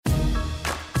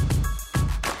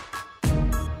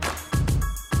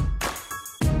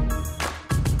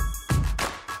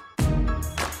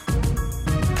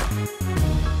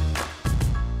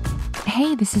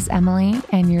Hey, this is Emily,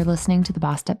 and you're listening to the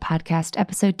Bossed Up Podcast,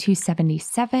 episode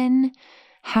 277,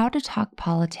 How to Talk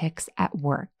Politics at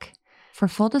Work. For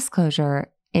full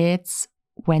disclosure, it's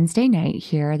Wednesday night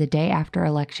here, the day after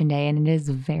Election Day, and it is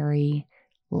very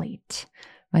late.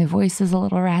 My voice is a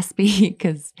little raspy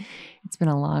because it's been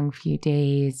a long few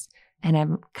days, and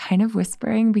I'm kind of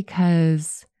whispering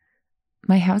because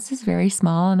my house is very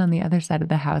small, and on the other side of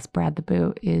the house, Brad the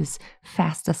Boot is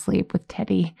fast asleep with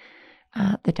Teddy,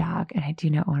 the dog, and I do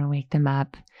not want to wake them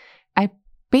up. I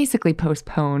basically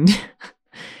postponed,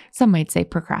 some might say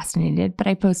procrastinated, but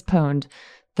I postponed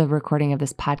the recording of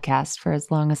this podcast for as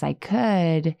long as I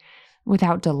could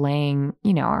without delaying,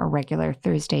 our regular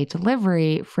Thursday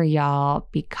delivery for y'all,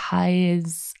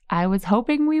 because I was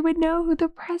hoping we would know who the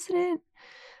president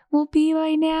will be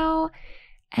by now.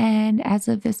 And as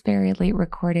of this very late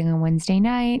recording on Wednesday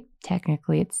night,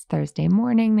 technically it's Thursday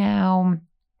morning now,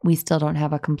 we still don't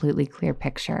have a completely clear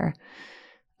picture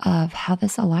of how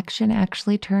this election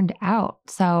actually turned out.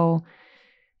 So,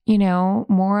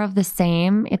 more of the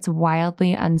same. It's a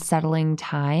wildly unsettling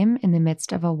time in the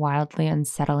midst of a wildly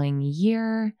unsettling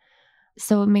year.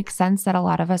 So it makes sense that a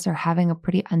lot of us are having a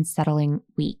pretty unsettling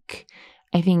week.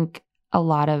 I think a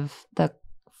lot of the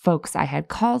folks I had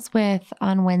calls with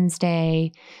on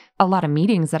Wednesday, a lot of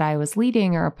meetings that I was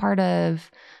leading or a part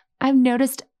of, I've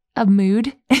noticed a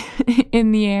mood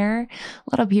in the air.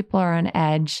 A lot of people are on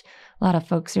edge. A lot of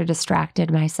folks are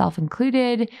distracted, myself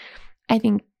included. I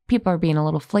think people are being a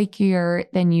little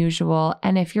flakier than usual.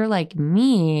 And if you're like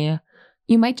me,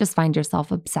 you might just find yourself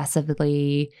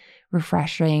obsessively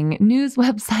refreshing news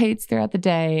websites throughout the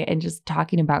day and just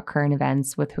talking about current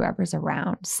events with whoever's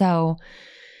around. So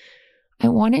I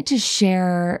wanted to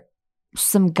share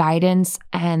some guidance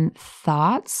and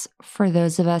thoughts for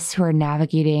those of us who are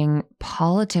navigating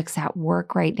politics at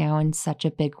work right now in such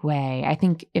a big way. I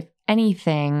think if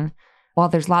anything, while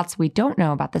there's lots we don't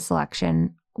know about this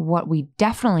election, what we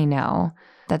definitely know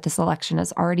that this election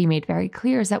has already made very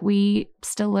clear is that we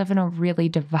still live in a really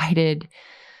divided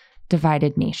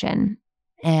nation.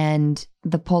 And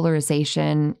the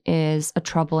polarization is a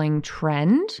troubling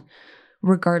trend,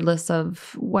 regardless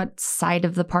of what side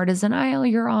of the partisan aisle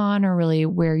you're on or really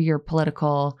where your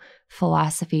political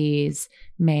philosophies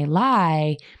may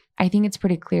lie. I think it's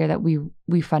pretty clear that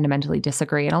we fundamentally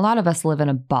disagree. And a lot of us live in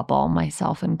a bubble,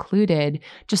 myself included,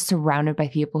 just surrounded by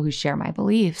people who share my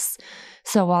beliefs.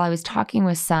 So while I was talking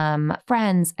with some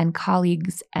friends and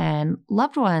colleagues and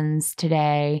loved ones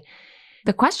today,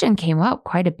 the question came up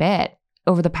quite a bit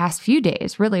over the past few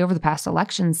days, really over the past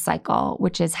election cycle,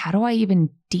 which is, how do I even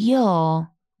deal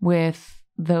with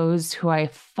those who I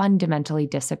fundamentally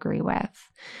disagree with?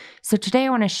 So today I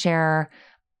want to share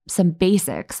some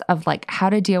basics of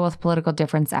how to deal with political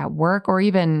difference at work, or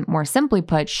even more simply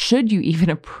put, should you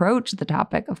even approach the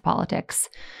topic of politics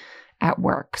at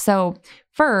work? So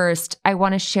first, I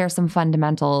want to share some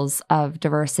fundamentals of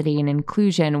diversity and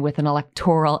inclusion with an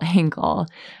electoral angle.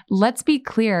 Let's be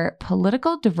clear,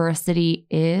 political diversity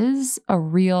is a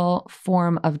real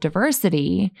form of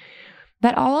diversity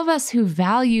that all of us who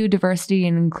value diversity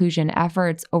and inclusion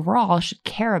efforts overall should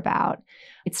care about.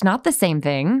 It's not the same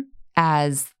thing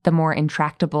as the more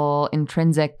intractable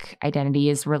intrinsic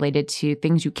identities related to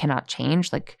things you cannot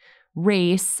change, like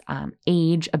race,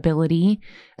 age, ability.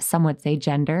 Some would say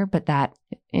gender, but that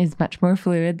is much more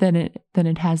fluid than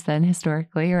it has been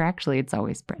historically, or actually it's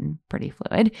always been pretty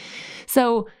fluid.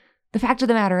 So the fact of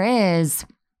the matter is,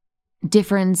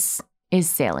 difference is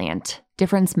salient.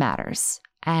 Difference matters.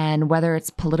 And whether it's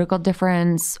political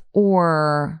difference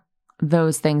or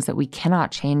those things that we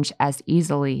cannot change as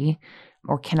easily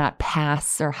or cannot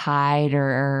pass or hide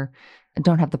or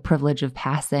don't have the privilege of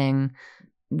passing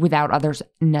without others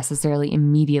necessarily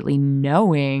immediately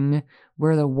knowing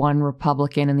we're the one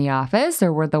Republican in the office,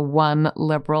 or we're the one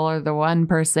liberal, or the one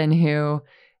person who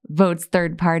votes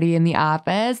third party in the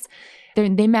office,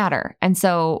 they matter. And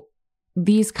so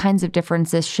these kinds of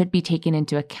differences should be taken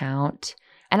into account.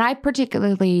 And I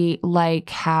particularly like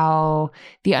how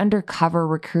the Undercover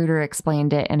Recruiter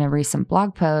explained it in a recent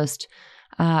blog post,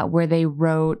 where they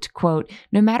wrote, quote,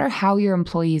 "No matter how your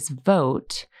employees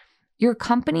vote, your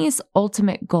company's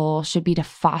ultimate goal should be to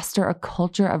foster a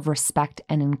culture of respect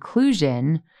and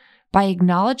inclusion by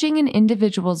acknowledging an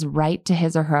individual's right to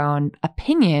his or her own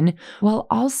opinion, while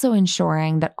also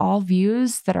ensuring that all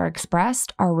views that are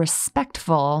expressed are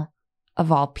respectful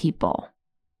of all people."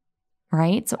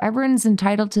 Right? So everyone's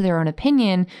entitled to their own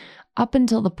opinion up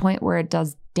until the point where it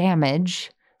does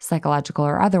damage, psychological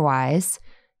or otherwise,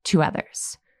 to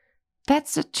others.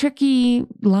 That's a tricky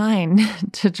line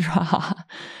to draw,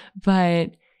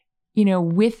 but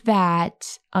with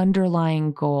that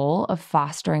underlying goal of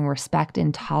fostering respect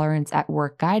and tolerance at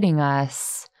work guiding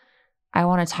us, I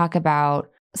want to talk about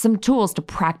some tools to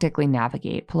practically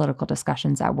navigate political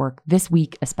discussions at work this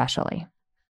week, especially.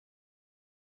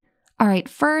 All right,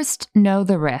 first, know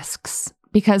the risks,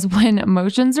 because when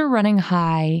emotions are running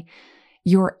high,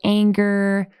 your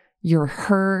anger, your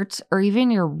hurt, or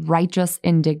even your righteous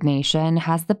indignation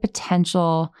has the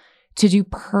potential to do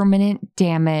permanent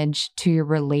damage to your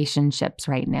relationships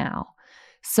right now.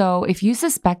 So if you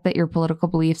suspect that your political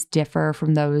beliefs differ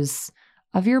from those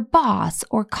of your boss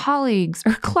or colleagues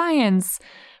or clients,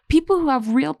 people who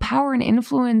have real power and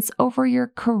influence over your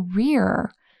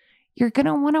career, you're going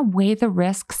to want to weigh the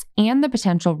risks and the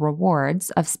potential rewards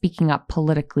of speaking up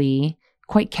politically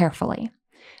quite carefully.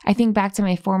 I think back to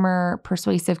my former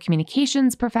persuasive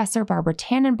communications professor, Barbara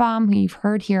Tannenbaum, who you've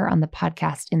heard here on the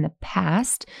podcast in the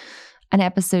past, on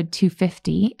episode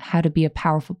 250, How to Be a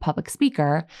Powerful Public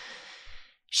Speaker.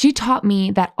 She taught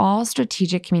me that all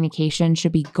strategic communication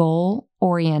should be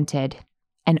goal-oriented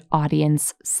and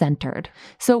audience-centered.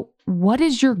 So what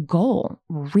is your goal,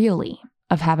 really,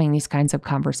 of having these kinds of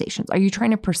conversations? Are you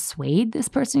trying to persuade this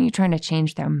person? Are you trying to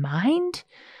change their mind?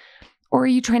 Or are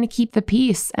you trying to keep the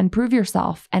peace and prove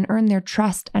yourself and earn their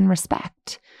trust and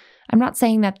respect? I'm not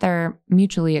saying that they're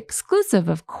mutually exclusive,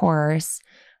 of course,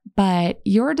 but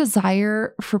your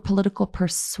desire for political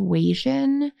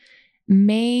persuasion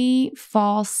may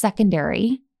fall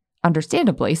secondary,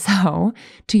 understandably so,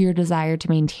 to your desire to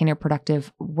maintain a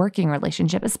productive working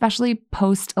relationship, especially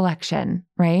post-election,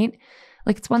 right?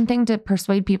 Like, it's one thing to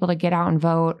persuade people to get out and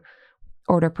vote,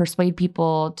 or to persuade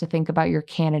people to think about your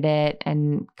candidate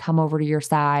and come over to your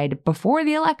side before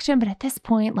the election. But at this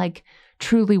point,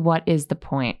 truly, what is the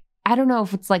point? I don't know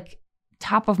if it's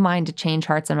top of mind to change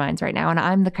hearts and minds right now. And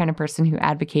I'm the kind of person who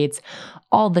advocates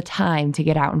all the time to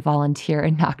get out and volunteer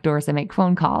and knock doors and make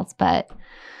phone calls. But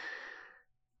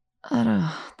I don't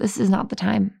know, this is not the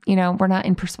time. We're not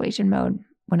in persuasion mode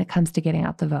when it comes to getting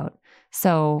out the vote.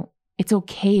 So it's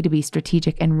okay to be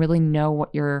strategic and really know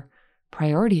what your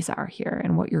priorities are here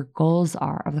and what your goals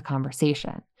are of the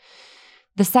conversation.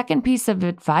 The second piece of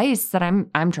advice that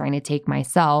I'm trying to take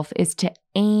myself is to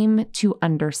aim to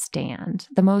understand.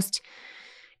 The most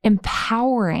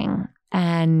empowering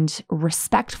and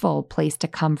respectful place to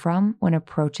come from when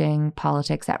approaching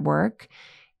politics at work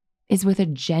is with a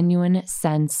genuine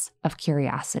sense of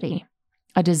curiosity,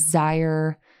 a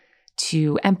desire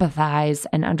to empathize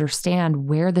and understand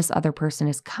where this other person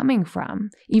is coming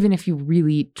from, even if you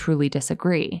really, truly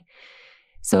disagree.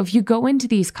 So if you go into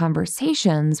these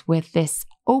conversations with this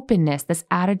openness, this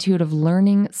attitude of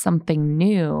learning something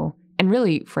new, and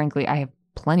really, frankly, I have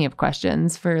plenty of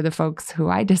questions for the folks who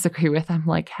I disagree with. I'm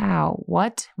like, how?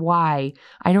 What? Why?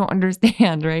 I don't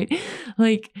understand, right?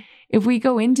 If we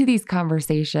go into these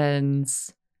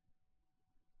conversations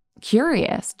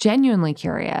curious, genuinely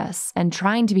curious, and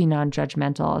trying to be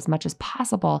non-judgmental as much as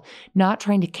possible, not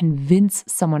trying to convince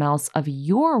someone else of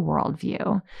your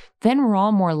worldview, then we're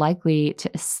all more likely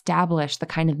to establish the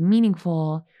kind of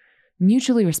meaningful,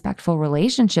 mutually respectful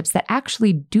relationships that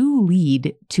actually do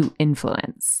lead to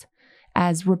influence.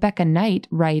 As Rebecca Knight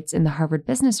writes in the Harvard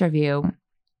Business Review,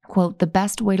 quote, "The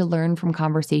best way to learn from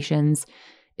conversations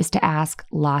is to ask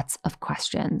lots of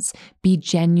questions. Be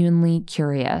genuinely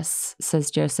curious,"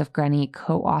 says Joseph Grenny,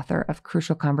 co-author of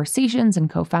Crucial Conversations and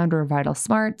co-founder of Vital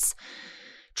Smarts.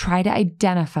 Try to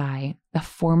identify the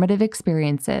formative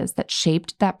experiences that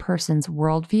shaped that person's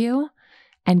worldview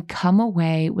and come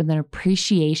away with an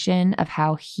appreciation of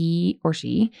how he or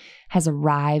she has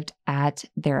arrived at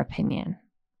their opinion.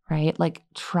 Right?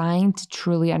 Trying to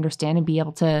truly understand and be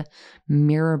able to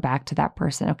mirror back to that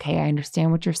person. Okay, I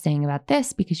understand what you're saying about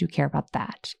this because you care about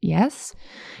that. Yes?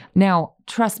 Now,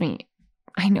 trust me,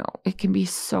 I know it can be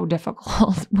so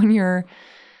difficult when you're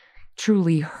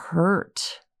truly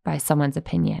hurt by someone's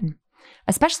opinion,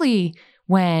 especially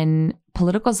when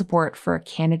political support for a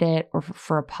candidate or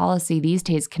for a policy these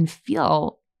days can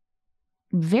feel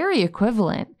very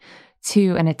equivalent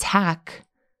to an attack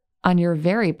on your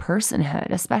very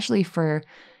personhood, especially for,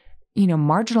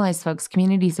 marginalized folks,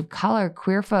 communities of color,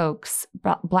 queer folks,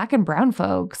 Black and brown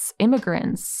folks,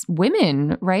 immigrants,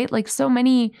 women, right? So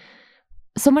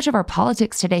much of our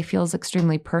politics today feels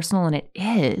extremely personal, and it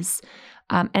is.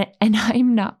 And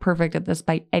I'm not perfect at this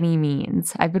by any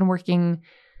means. I've been working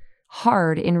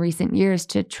hard in recent years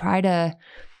to try to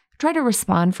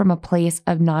respond from a place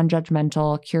of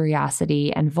non-judgmental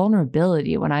curiosity and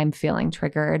vulnerability when I'm feeling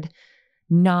triggered,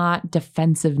 not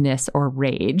defensiveness or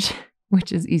rage,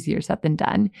 which is easier said than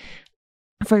done.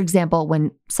 For example,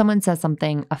 when someone says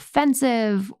something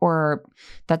offensive or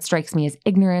that strikes me as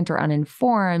ignorant or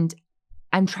uninformed,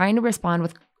 I'm trying to respond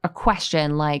with a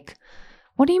question like,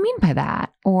 what do you mean by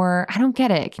that? Or I don't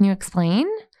get it. Can you explain?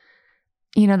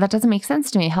 That doesn't make sense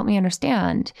to me. Help me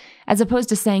understand. As opposed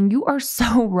to saying, you are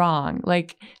so wrong.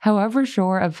 Like, however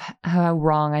sure of how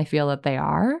wrong I feel that they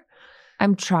are,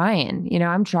 I'm trying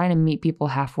to meet people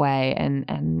halfway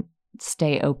and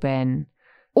stay open.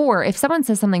 Or if someone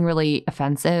says something really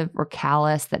offensive or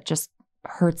callous that just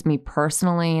hurts me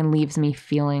personally and leaves me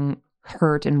feeling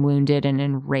hurt and wounded and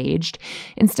enraged,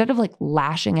 instead of like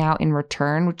lashing out in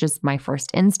return, which is my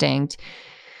first instinct,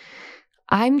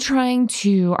 I'm trying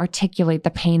to articulate the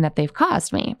pain that they've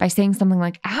caused me by saying something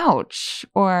like, ouch,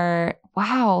 or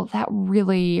wow, that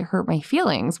really hurt my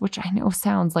feelings, which I know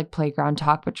sounds like playground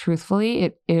talk, but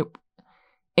truthfully,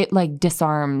 it like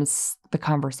disarms the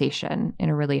conversation in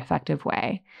a really effective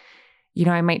way.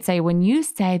 I might say, when you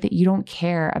say that you don't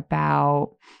care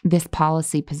about this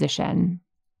policy position,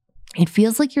 it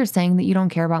feels like you're saying that you don't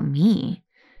care about me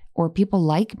or people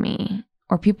like me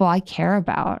or people I care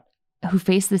about who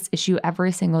face this issue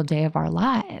every single day of our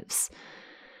lives,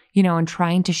 and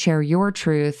trying to share your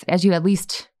truth as you at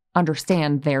least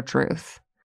understand their truth.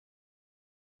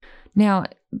 Now,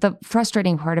 the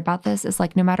frustrating part about this is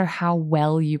like, no matter how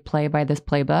well you play by this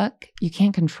playbook, you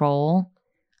can't control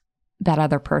that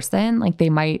other person. Like,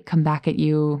 they might come back at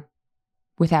you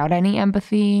without any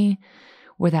empathy,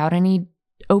 without any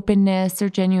openness or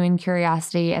genuine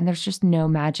curiosity, and there's just no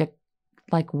magic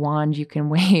like wand you can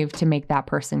wave to make that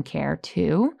person care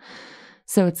too.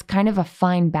 So it's kind of a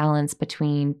fine balance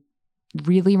between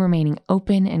really remaining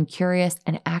open and curious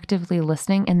and actively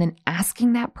listening, and then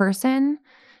asking that person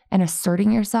and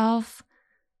asserting yourself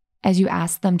as you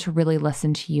ask them to really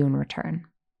listen to you in return.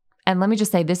 And let me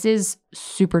just say, this is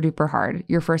super duper hard.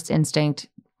 Your first instinct,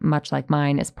 much like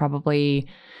mine, is probably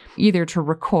either to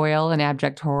recoil in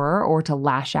abject horror or to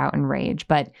lash out in rage.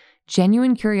 But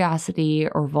genuine curiosity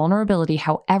or vulnerability,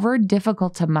 however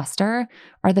difficult to muster,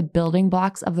 are the building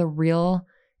blocks of the real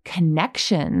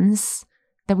connections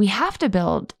that we have to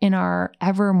build in our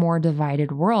ever more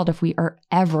divided world if we are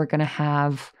ever going to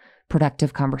have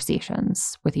productive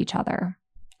conversations with each other.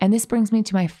 And this brings me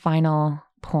to my final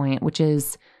point, which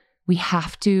is we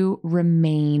have to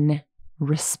remain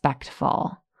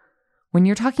respectful. When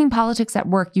you're talking politics at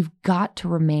work, you've got to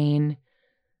remain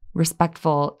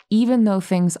respectful, even though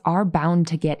things are bound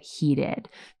to get heated.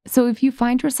 So if you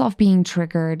find yourself being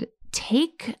triggered,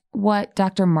 take what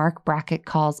Dr. Mark Brackett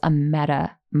calls a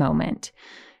meta moment.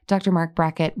 Dr. Mark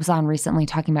Brackett was on recently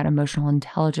talking about emotional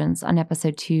intelligence on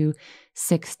episode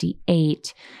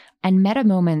 268. And meta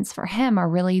moments for him are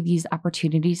really these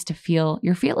opportunities to feel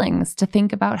your feelings, to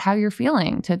think about how you're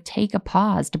feeling, to take a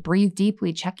pause, to breathe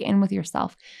deeply, check in with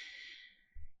yourself,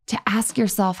 to ask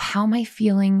yourself, how am I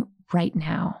feeling right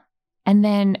now? And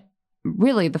then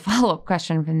really the follow-up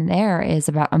question from there is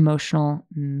about emotional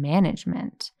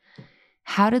management.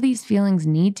 How do these feelings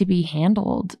need to be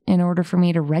handled in order for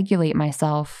me to regulate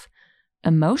myself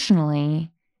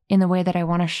emotionally in the way that I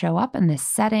want to show up in this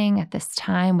setting at this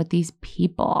time with these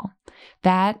people?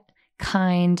 That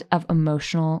kind of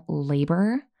emotional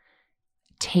labor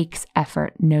takes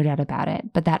effort, no doubt about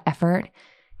it. But that effort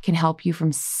can help you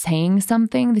from saying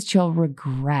something that you'll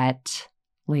regret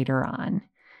later on.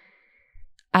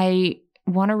 I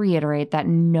want to reiterate that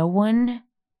no one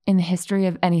in the history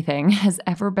of anything has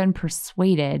ever been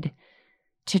persuaded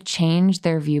to change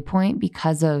their viewpoint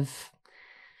because of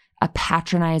a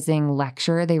patronizing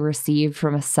lecture they received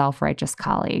from a self-righteous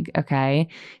colleague, okay?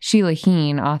 Sheila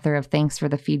Heen, author of Thanks for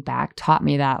the Feedback, taught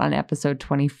me that on episode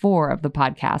 24 of the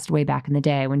podcast way back in the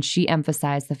day when she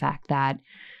emphasized the fact that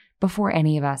before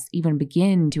any of us even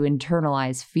begin to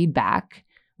internalize feedback,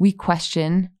 we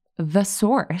question the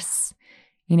source.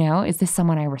 Is this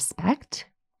someone I respect?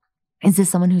 Is this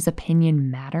someone whose opinion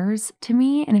matters to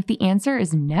me? And if the answer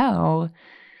is no,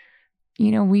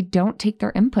 we don't take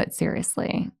their input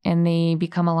seriously, and they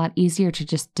become a lot easier to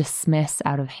just dismiss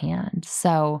out of hand.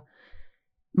 So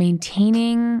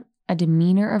maintaining a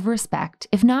demeanor of respect,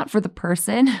 if not for the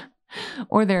person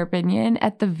or their opinion,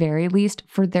 at the very least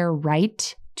for their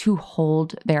right to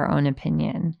hold their own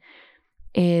opinion,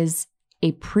 is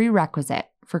a prerequisite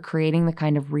for creating the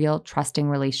kind of real trusting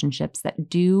relationships that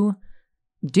do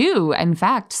in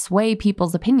fact sway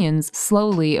people's opinions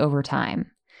slowly over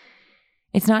time.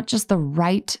 It's not just the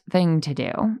right thing to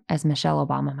do, as Michelle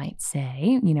Obama might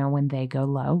say, when they go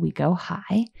low, we go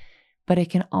high, but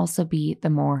it can also be the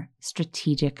more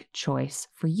strategic choice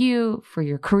for you, for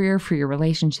your career, for your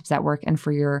relationships at work, and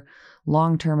for your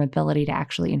long-term ability to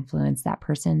actually influence that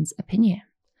person's opinion.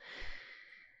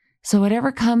 So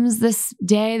whatever comes this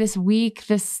day, this week,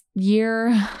 this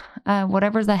year,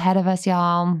 whatever's ahead of us,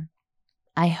 y'all,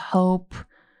 I hope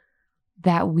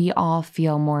that we all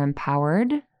feel more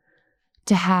empowered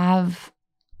to have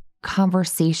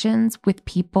conversations with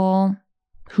people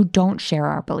who don't share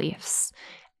our beliefs,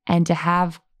 and to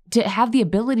have the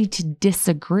ability to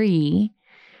disagree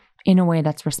in a way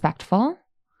that's respectful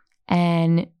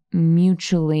and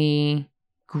mutually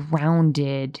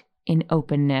grounded in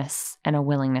openness and a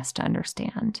willingness to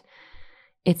understand.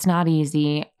 It's not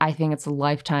easy. I think it's a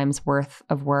lifetime's worth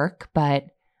of work, but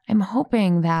I'm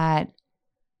hoping that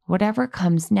whatever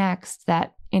comes next,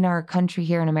 that in our country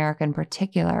here in America in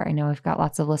particular, I know we've got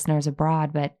lots of listeners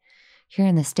abroad, but here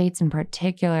in the States in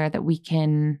particular, that we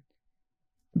can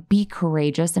be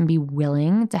courageous and be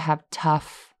willing to have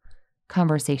tough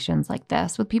conversations like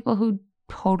this with people who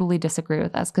totally disagree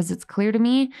with us. Because it's clear to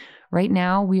me right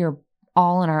now we are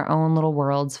all in our own little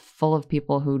worlds full of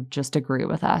people who just agree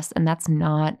with us. And that's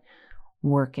not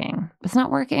working. It's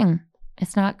not working.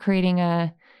 It's not creating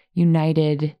a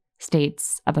United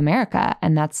States of America.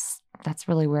 And that's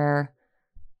really where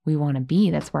we want to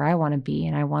be. That's where I want to be.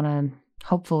 And I want to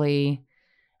hopefully,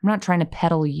 I'm not trying to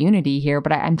peddle unity here,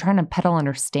 but I'm trying to peddle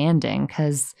understanding,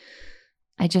 because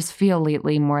I just feel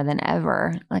lately more than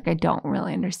ever like I don't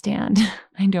really understand.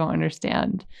 I don't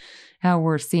understand how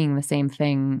we're seeing the same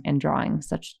thing and drawing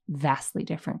such vastly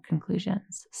different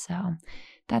conclusions. So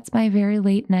that's my very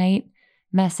late night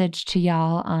message to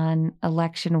y'all on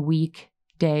election week,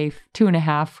 day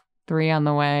 2.5, 3 on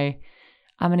the way.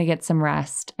 I'm going to get some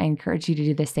rest. I encourage you to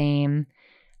do the same.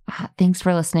 Thanks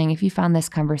for listening. If you found this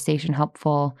conversation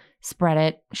helpful, spread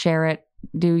it, share it,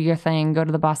 do your thing. Go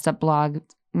to the Bossed Up blog,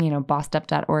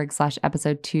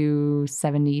 bossedup.org/episode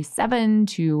 277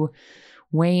 to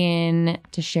weigh in,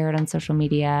 to share it on social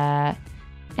media.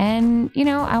 And,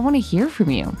 I want to hear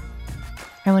from you.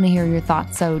 I want to hear your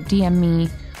thoughts. So DM me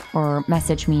or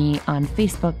message me on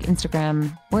Facebook,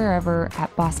 Instagram, wherever,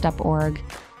 at bossedup.org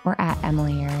or at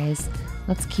Emily Aries.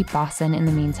 Let's keep bossing in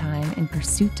the meantime in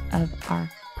pursuit of our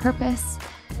purpose.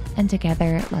 And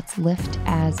together, let's lift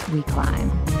as we climb.